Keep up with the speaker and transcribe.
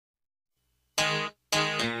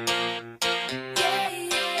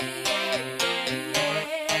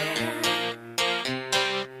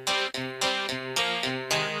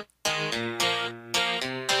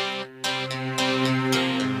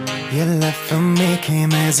from me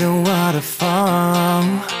came as a waterfall,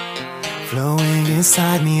 flowing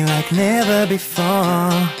inside me like never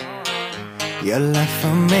before. Your love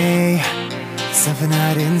for me, something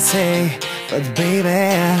I didn't say, but baby,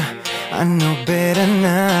 I know better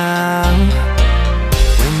now.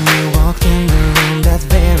 When you walked in the room that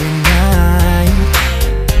very night,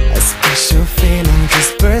 a special feeling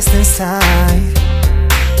just burst inside.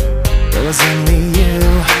 It was only you,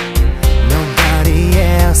 nobody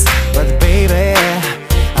else, but baby,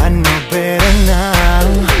 I know better now.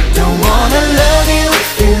 Don't wanna love you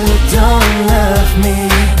if you don't love me.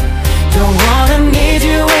 Don't wanna need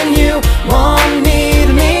you when you won't need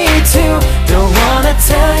me too. Don't wanna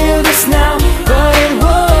tell you this now, but it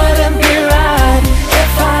wouldn't be right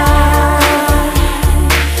if I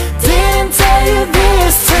didn't tell you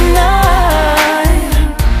this tonight.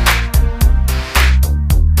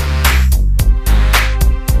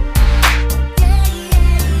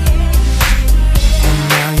 And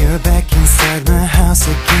now you're back inside my house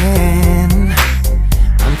again.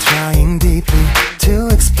 I'm trying deeply to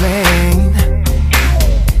explain,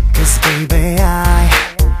 'cause baby, I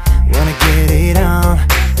wanna get it on,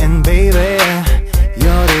 and baby,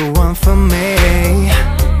 you're the one for me.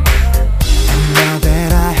 And now that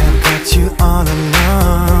I have got you all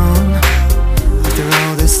alone, after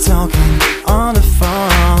all this talking on the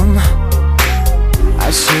phone, I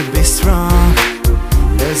should be strong,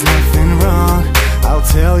 there's nothing wrong. I'll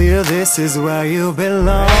tell you this is where you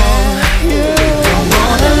belong. You don't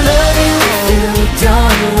wanna love you if you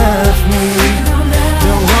don't love